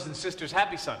And sisters,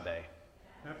 happy Sunday.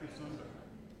 Happy Sunday.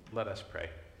 Let us pray.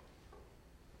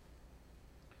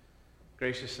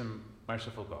 Gracious and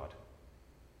merciful God,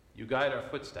 you guide our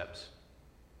footsteps.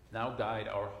 Now guide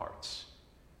our hearts.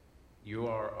 You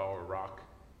are our rock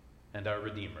and our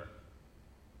Redeemer.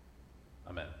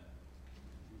 Amen.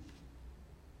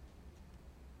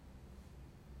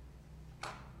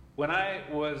 When I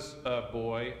was a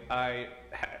boy, I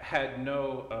had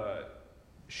no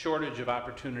shortage of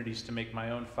opportunities to make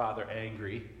my own father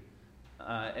angry.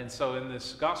 And so in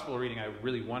this gospel reading, I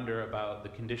really wonder about the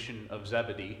condition of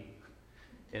Zebedee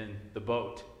in the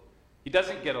boat. He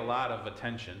doesn't get a lot of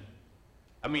attention.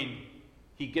 I mean,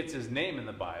 he gets his name in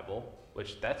the Bible,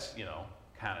 which that's,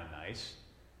 kind of nice.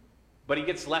 But he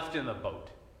gets left in the boat.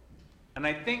 And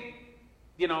I think,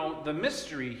 the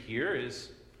mystery here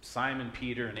is Simon,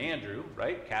 Peter, and Andrew,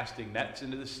 right? Casting nets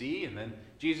into the sea. And then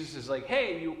Jesus is like,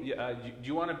 hey, do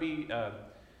you want to be the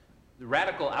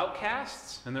radical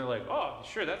outcasts? And they're like, oh,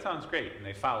 sure, that sounds great. And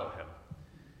they follow him.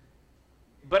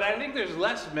 But I think there's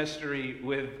less mystery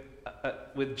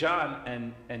with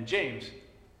John and James,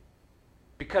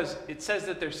 because it says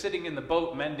that they're sitting in the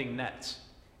boat mending nets.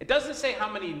 It doesn't say how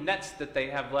many nets that they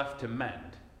have left to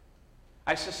mend.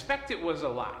 I suspect it was a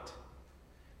lot.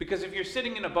 Because if you're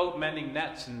sitting in a boat mending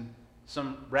nets and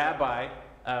some rabbi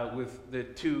with the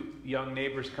two young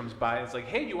neighbors comes by and it's like,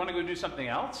 hey, do you want to go do something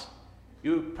else?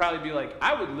 You would probably be like,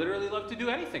 I would literally love to do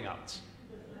anything else.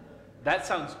 That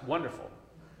sounds wonderful.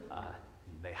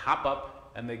 They hop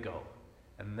up and they go.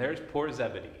 And there's poor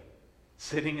Zebedee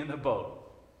sitting in the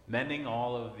boat, mending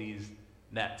all of these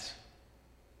nets.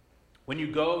 When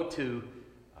you go to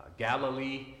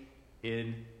Galilee,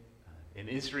 in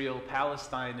Israel,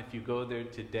 Palestine, if you go there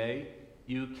today,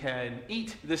 you can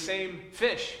eat the same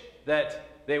fish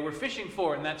that they were fishing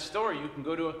for in that story. You can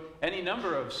go to any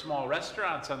number of small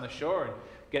restaurants on the shore and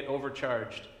get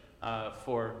overcharged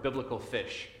for biblical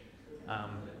fish.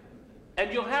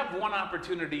 And you'll have one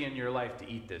opportunity in your life to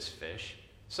eat this fish,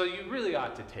 so you really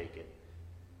ought to take it.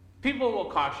 People will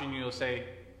caution you, will say,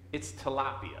 it's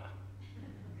tilapia.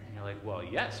 And you're like, well,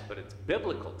 yes, but it's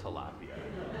biblical tilapia.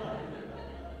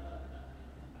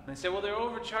 And they say, well, they're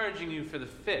overcharging you for the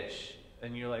fish.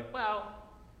 And you're like, well,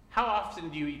 how often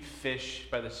do you eat fish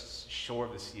by the shore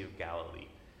of the Sea of Galilee?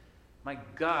 My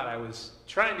God, I was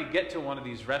trying to get to one of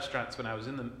these restaurants when I was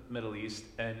in the Middle East,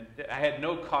 and I had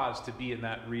no cause to be in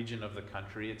that region of the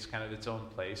country. It's kind of its own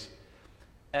place.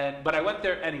 But I went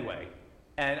there anyway,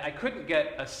 and I couldn't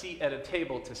get a seat at a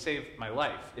table to save my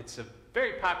life. It's a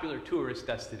very popular tourist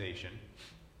destination.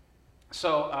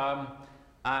 So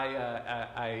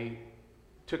I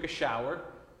took a shower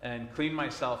and cleaned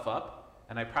myself up,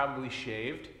 and I probably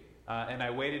shaved, and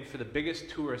I waited for the biggest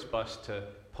tourist bus to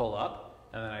pull up,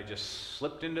 and then I just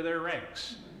slipped into their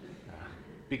ranks.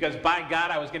 Because by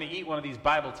God, I was going to eat one of these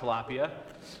Bible tilapia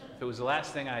if it was the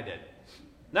last thing I did.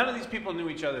 None of these people knew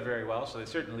each other very well, so they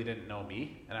certainly didn't know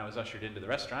me, and I was ushered into the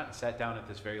restaurant and sat down at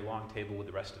this very long table with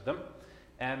the rest of them,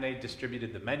 and they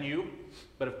distributed the menu,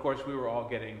 but of course we were all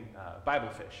getting Bible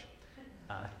fish.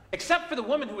 Except for the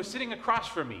woman who was sitting across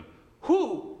from me,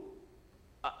 who,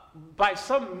 by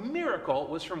some miracle,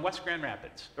 was from West Grand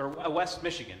Rapids, or West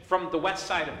Michigan, from the west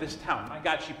side of this town. My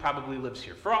God, she probably lives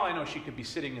here. For all I know, she could be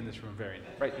sitting in this room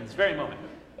right in this very moment.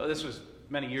 Oh, this was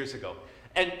many years ago.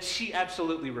 And she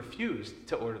absolutely refused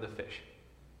to order the fish.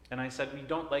 And I said, we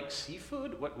don't like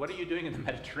seafood? What are you doing in the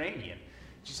Mediterranean?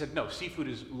 She said, no, seafood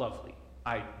is lovely.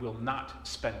 I will not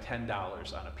spend $10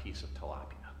 on a piece of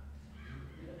tilapia.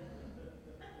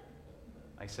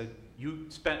 I said, you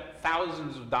spent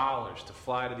thousands of dollars to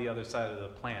fly to the other side of the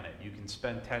planet. You can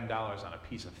spend $10 on a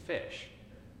piece of fish.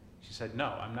 She said, no,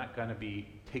 I'm not going to be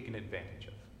taken advantage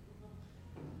of.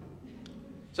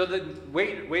 So the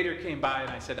waiter came by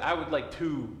and I said, I would like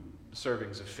 2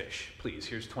 servings of fish, please.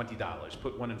 Here's $20.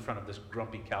 Put one in front of this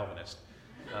grumpy Calvinist.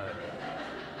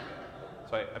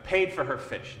 So I paid for her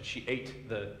fish, and she ate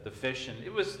the fish, and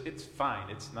it's fine.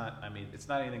 It's not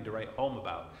anything to write home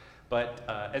about. But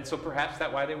and so perhaps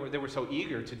that's why they were so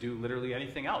eager to do literally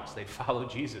anything else. They'd follow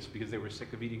Jesus because they were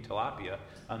sick of eating tilapia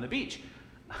on the beach.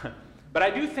 But I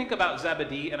do think about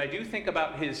Zebedee, and I do think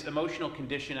about his emotional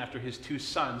condition after his 2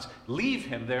 sons leave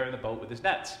him there in the boat with his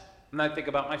nets. And I think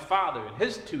about my father and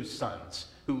his 2 sons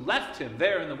who left him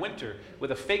there in the winter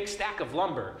with a fake stack of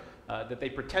lumber that they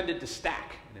pretended to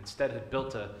stack, and instead had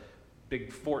built a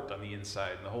big fort on the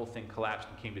inside, and the whole thing collapsed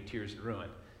and came to tears and ruin.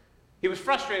 He was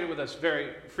frustrated with us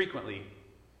very frequently.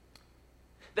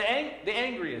 The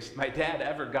angriest my dad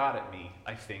ever got at me,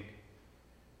 I think,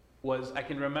 was I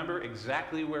can remember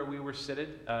exactly where we were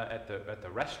seated at the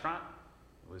restaurant.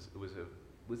 It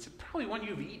was probably one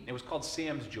you've eaten. It was called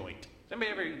Sam's Joint.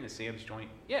 Anybody ever eaten a Sam's joint?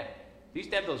 Yeah. They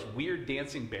used to have those weird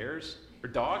dancing bears or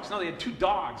dogs. No, they had two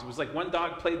dogs. It was like one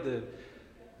dog played the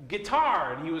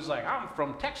guitar, and he was like, I'm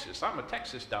from Texas. I'm a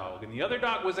Texas dog. And the other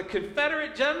dog was a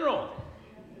Confederate general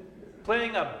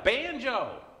playing a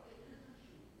banjo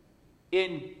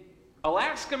in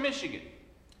Alaska, Michigan.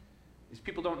 These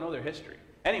people don't know their history.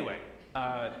 Anyway,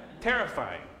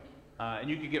 terrifying. And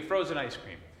you could get frozen ice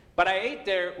cream. But I ate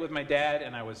there with my dad,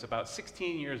 and I was about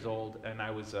 16 years old, and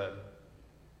I was a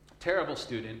terrible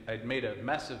student. I'd made a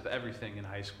mess of everything in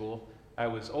high school. I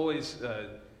was always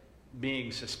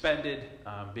being suspended,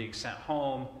 being sent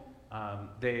home.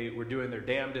 They were doing their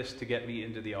damnedest to get me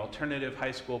into the alternative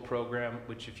high school program,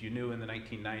 which, if you knew, in the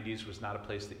 1990s was not a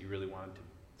place that you really wanted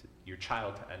your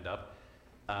child to end up.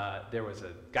 There was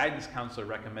a guidance counselor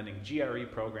recommending GRE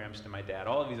programs to my dad,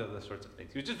 all of these other sorts of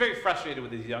things. He was just very frustrated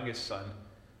with his youngest son,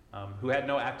 who had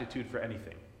no aptitude for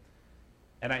anything.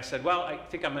 And I said, well, I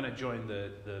think I'm going to join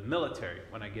the military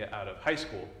when I get out of high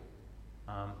school.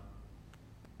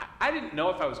 I didn't know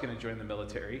if I was going to join the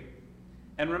military.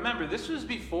 And remember, this was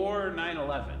before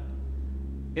 9/11.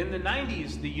 In the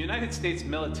 90s, the United States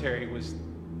military was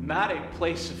not a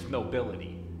place of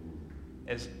nobility.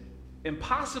 As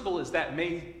impossible as that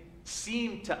may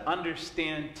seem to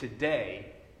understand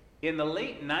today, in the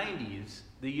late 90s,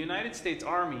 the United States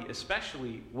Army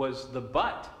especially was the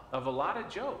butt of a lot of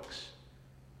jokes.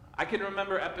 I can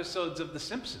remember episodes of The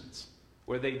Simpsons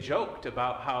where they joked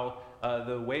about how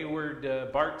the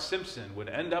wayward Bart Simpson would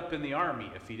end up in the Army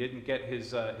if he didn't get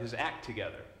his act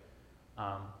together.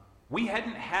 We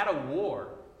hadn't had a war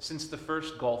since the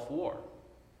first Gulf War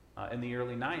in the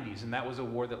early 90s, and that was a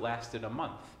war that lasted a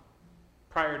month.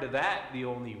 Prior to that, the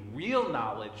only real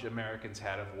knowledge Americans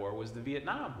had of war was the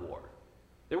Vietnam War.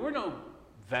 There were no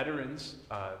veterans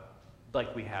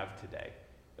like we have today.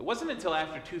 It wasn't until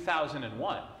after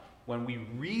 2001 when we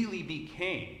really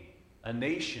became a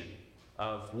nation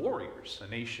of warriors, a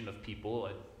nation of people,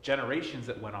 generations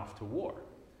that went off to war.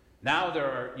 Now there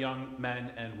are young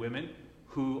men and women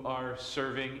who are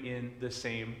serving in the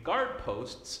same guard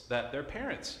posts that their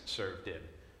parents served in.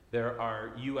 There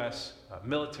are U.S.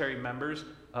 Military members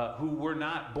who were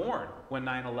not born when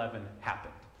 9/11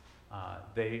 happened.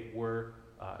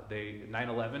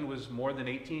 9/11 was more than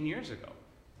 18 years ago,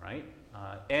 right?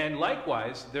 And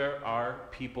likewise, there are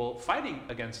people fighting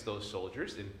against those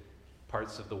soldiers in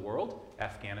parts of the world,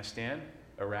 Afghanistan,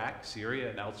 Iraq, Syria,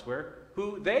 and elsewhere,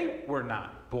 who they were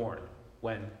not born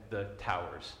when the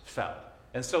towers fell.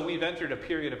 And so we've entered a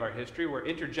period of our history where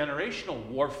intergenerational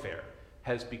warfare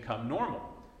has become normal.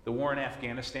 The war in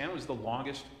Afghanistan was the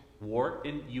longest war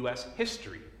in U.S.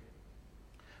 history.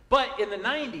 But in the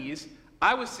 90s,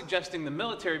 I was suggesting the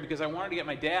military because I wanted to get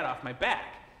my dad off my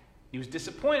back. He was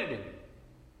disappointed in me.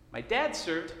 My dad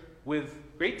served with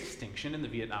great distinction in the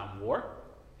Vietnam War.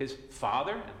 His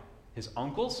father and his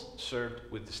uncles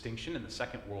served with distinction in the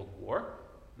Second World War.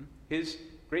 His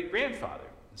great-grandfather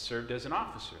served as an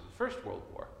officer in the First World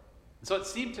War. And so it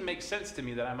seemed to make sense to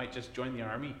me that I might just join the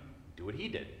Army and do what he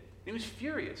did. And he was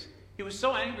furious. He was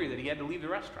so angry that he had to leave the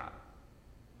restaurant.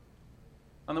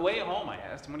 On the way home, I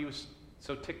asked him what he was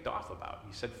so ticked off about.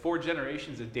 He said 4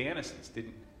 generations of Danisons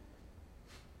didn't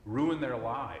ruin their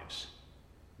lives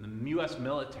in the U.S.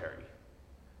 military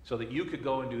so that you could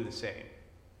go and do the same.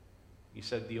 He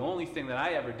said, the only thing that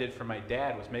I ever did for my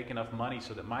dad was make enough money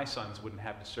so that my sons wouldn't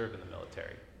have to serve in the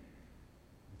military.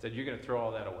 He said, you're going to throw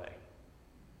all that away.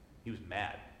 He was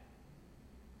mad.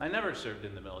 I never served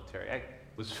in the military. I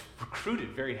was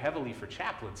recruited very heavily for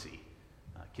chaplaincy.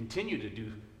 They continue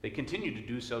to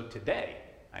do so today.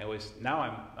 Now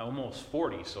I'm almost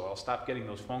 40, so I'll stop getting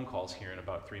those phone calls here in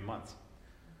about 3 months.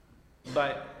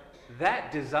 But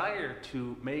that desire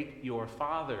to make your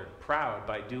father proud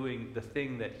by doing the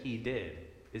thing that he did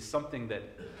is something that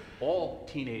all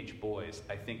teenage boys,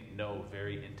 I think, know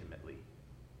very intimately.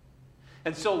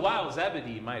 And so while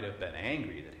Zebedee might have been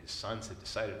angry that his sons had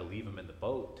decided to leave him in the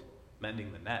boat,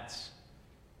 mending the nets,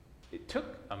 it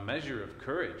took a measure of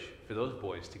courage for those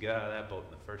boys to get out of that boat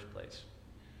in the first place.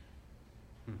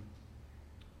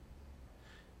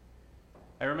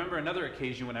 I remember another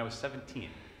occasion when I was 17.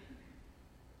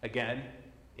 Again,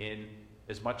 in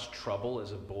as much trouble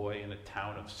as a boy in a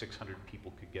town of 600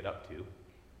 people could get up to.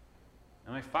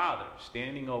 And my father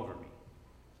standing over me.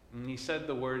 And he said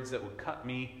the words that would cut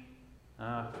me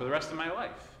for the rest of my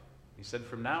life. He said,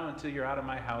 from now until you're out of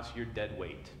my house, you're dead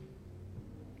weight.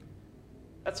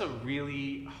 That's a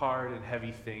really hard and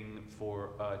heavy thing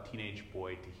for a teenage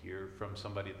boy to hear from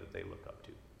somebody that they look up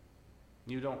to.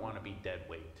 You don't want to be dead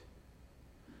weight.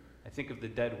 I think of the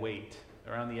dead weight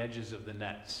around the edges of the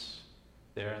nets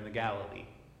there in the Galilee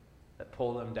that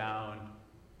pull them down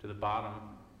to the bottom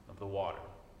of the water.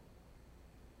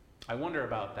 I wonder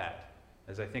about that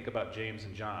as I think about James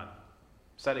and John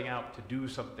setting out to do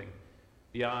something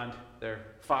beyond their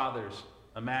father's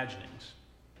imaginings.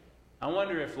 I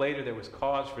wonder if later there was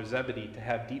cause for Zebedee to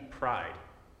have deep pride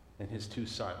in his two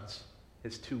sons,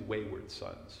 his two wayward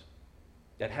sons,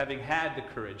 that having had the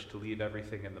courage to leave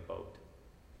everything in the boat.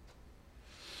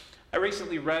 I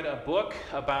recently read a book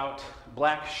about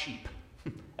black sheep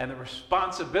and the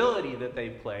responsibility that they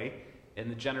play in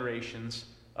the generations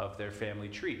of their family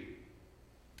tree.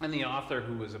 And the author,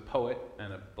 who was a poet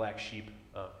and a black sheep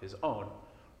of his own,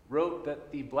 wrote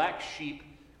that the black sheep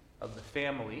of the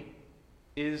family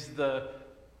is the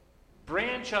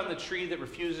branch on the tree that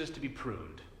refuses to be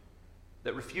pruned,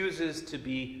 that refuses to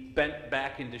be bent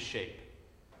back into shape,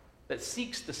 that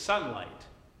seeks the sunlight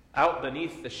out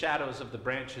beneath the shadows of the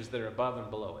branches that are above and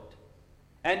below it.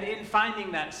 And in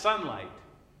finding that sunlight,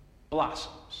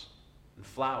 blossoms and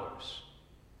flowers,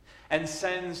 and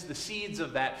sends the seeds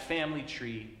of that family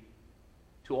tree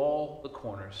to all the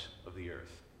corners of the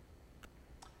earth.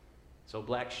 So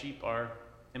black sheep are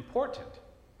important,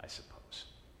 I suppose.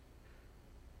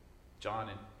 John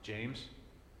and James,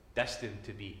 destined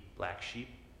to be black sheep,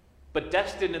 but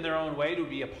destined in their own way to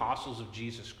be apostles of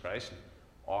Jesus Christ and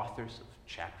authors of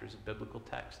chapters of biblical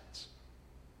texts.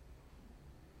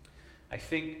 I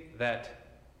think that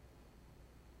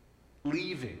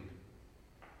leaving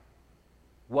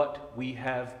what we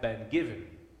have been given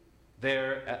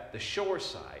there at the shore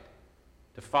side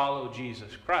to follow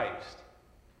Jesus Christ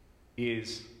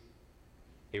is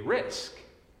a risk,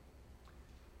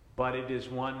 but it is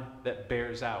one that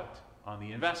bears out on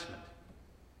the investment.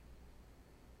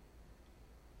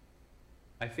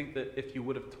 I think that if you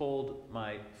would have told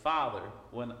my father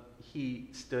when he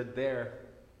stood there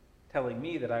telling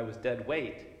me that I was dead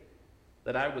weight,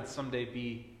 that I would someday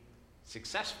be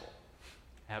successful,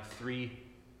 have 3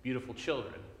 beautiful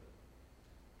children,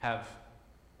 have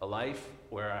a life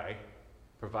where I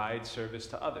provide service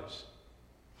to others,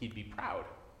 he'd be proud.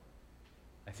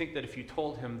 I think that if you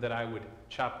told him that I would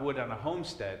chop wood on a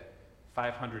homestead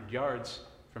 500 yards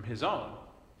from his own,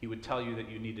 he would tell you that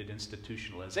you needed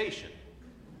institutionalization,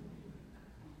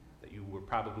 that you were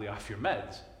probably off your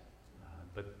meds.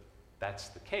 But that's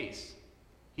the case.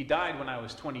 He died when I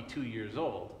was 22 years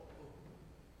old.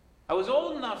 I was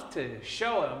old enough to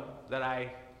show him that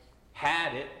I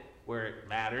had it where it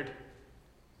mattered,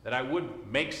 that I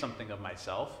would make something of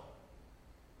myself.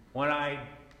 When I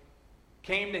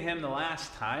came to him the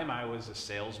last time, I was a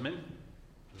salesman.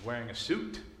 I was wearing a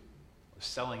suit. I was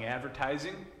selling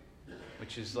advertising,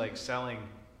 which is like selling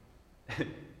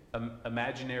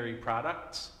imaginary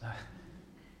products.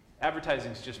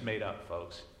 Advertising's just made up,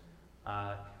 folks.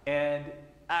 And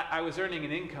I was earning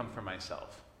an income for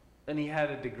myself, and he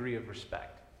had a degree of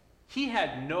respect. He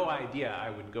had no idea I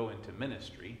would go into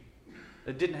ministry.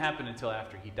 It didn't happen until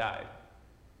after he died.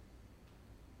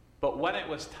 But when it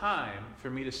was time for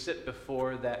me to sit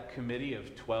before that committee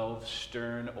of 12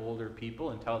 stern older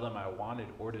people and tell them I wanted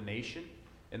ordination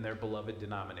in their beloved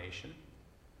denomination,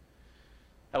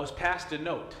 I was passed a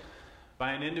note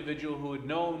by an individual who had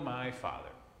known my father.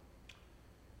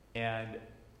 And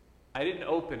I didn't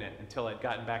open it until I'd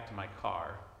gotten back to my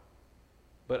car.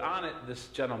 But on it, this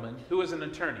gentleman, who was an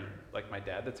attorney, like my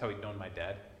dad, that's how he'd known my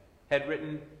dad, had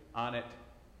written on it,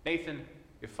 "Nathan,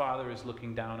 your father is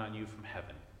looking down on you from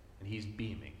heaven, and he's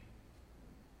beaming."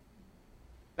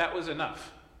 That was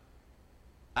enough.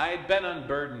 I had been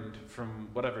unburdened from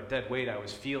whatever dead weight I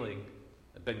was feeling,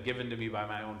 had been given to me by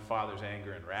my own father's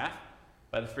anger and wrath,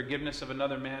 by the forgiveness of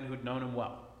another man who'd known him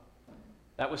well.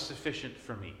 That was sufficient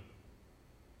for me.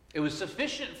 It was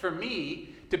sufficient for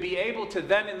me to be able to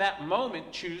then, in that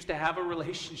moment, choose to have a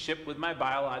relationship with my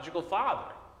biological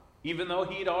father, even though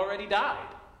he'd already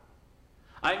died.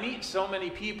 I meet so many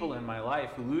people in my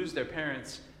life who lose their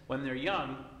parents when they're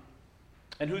young,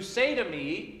 and who say to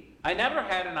me, I never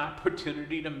had an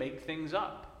opportunity to make things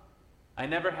up. I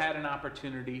never had an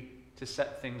opportunity to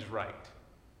set things right.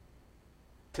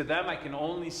 To them, I can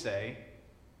only say,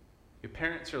 your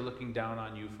parents are looking down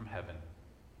on you from heaven,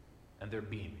 and they're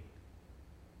beaming.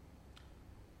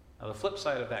 Now, the flip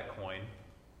side of that coin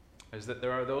is that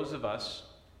there are those of us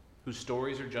whose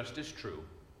stories are just as true,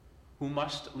 who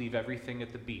must leave everything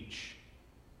at the beach,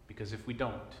 because if we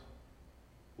don't,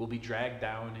 we'll be dragged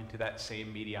down into that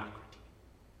same mediocrity.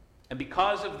 And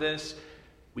because of this,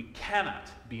 we cannot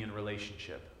be in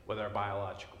relationship with our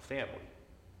biological family.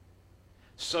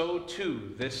 So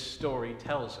too, this story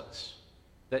tells us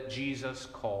that Jesus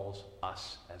calls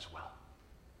us as well.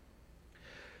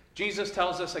 Jesus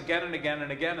tells us again and again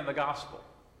and again in the gospel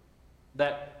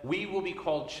that we will be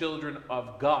called children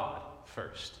of God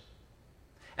first.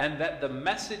 And that the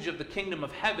message of the kingdom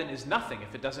of heaven is nothing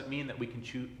if it doesn't mean that we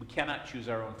cannot choose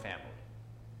our own family.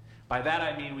 By that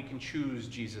I mean we can choose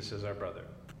Jesus as our brother.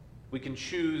 We can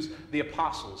choose the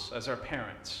apostles as our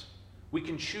parents. We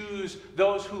can choose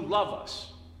those who love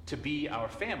us to be our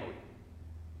family.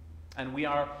 And we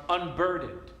are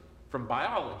unburdened from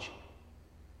biology,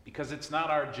 because it's not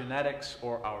our genetics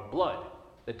or our blood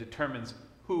that determines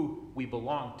who we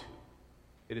belong to.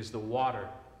 It is the water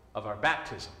of our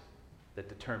baptism that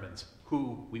determines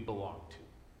who we belong to.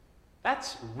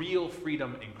 That's real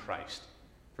freedom in Christ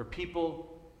for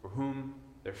people for whom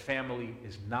their family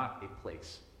is not a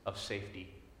place of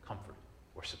safety, comfort,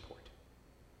 or support.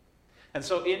 And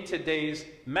so in today's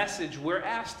message, we're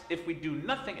asked, if we do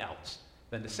nothing else,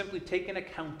 than to simply take an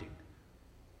accounting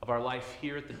of our life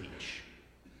here at the beach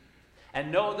and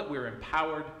know that we're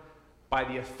empowered by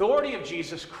the authority of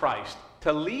Jesus Christ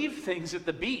to leave things at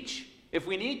the beach if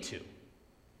we need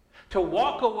to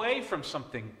walk away from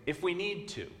something if we need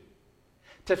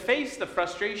to face the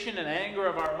frustration and anger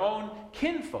of our own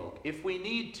kinfolk if we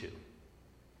need to,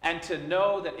 and to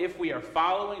know that if we are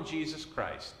following Jesus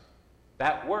Christ,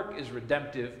 that work is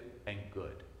redemptive and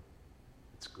good.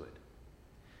 It's good.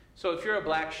 So if you're a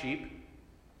black sheep,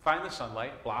 find the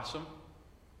sunlight, blossom.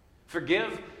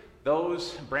 Forgive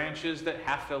those branches that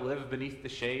have to live beneath the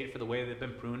shade for the way they've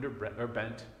been pruned or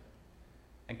bent,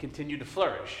 and continue to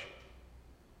flourish.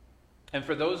 And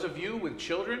for those of you with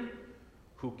children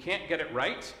who can't get it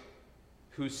right,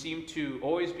 who seem to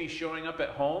always be showing up at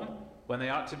home when they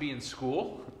ought to be in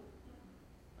school,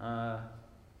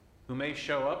 who may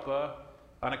show up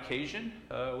on occasion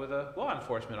with a law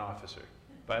enforcement officer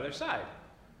by their side.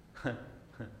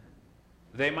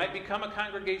 They might become a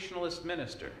Congregationalist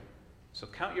minister, so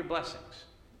count your blessings.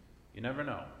 You never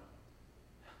know.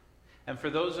 And for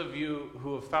those of you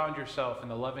who have found yourself in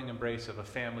the loving embrace of a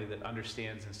family that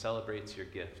understands and celebrates your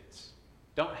gifts,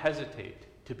 don't hesitate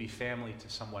to be family to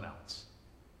someone else,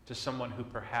 to someone who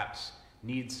perhaps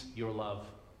needs your love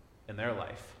in their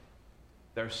life.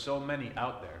 There are so many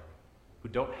out there who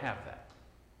don't have that.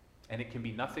 And it can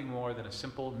be nothing more than a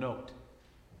simple note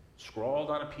scrawled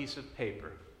on a piece of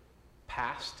paper,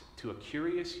 passed to a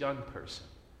curious young person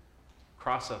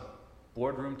across a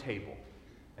boardroom table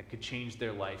that could change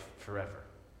their life forever.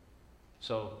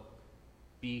 So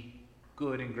be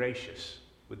good and gracious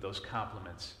with those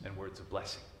compliments and words of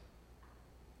blessing.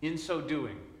 In so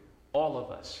doing, all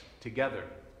of us together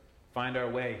find our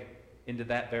way into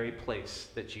that very place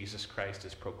that Jesus Christ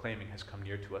is proclaiming has come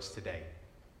near to us today,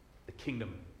 the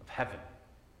kingdom of heaven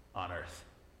on earth.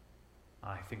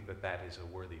 I think that is a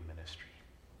worthy ministry.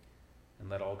 And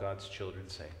let all God's children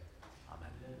say,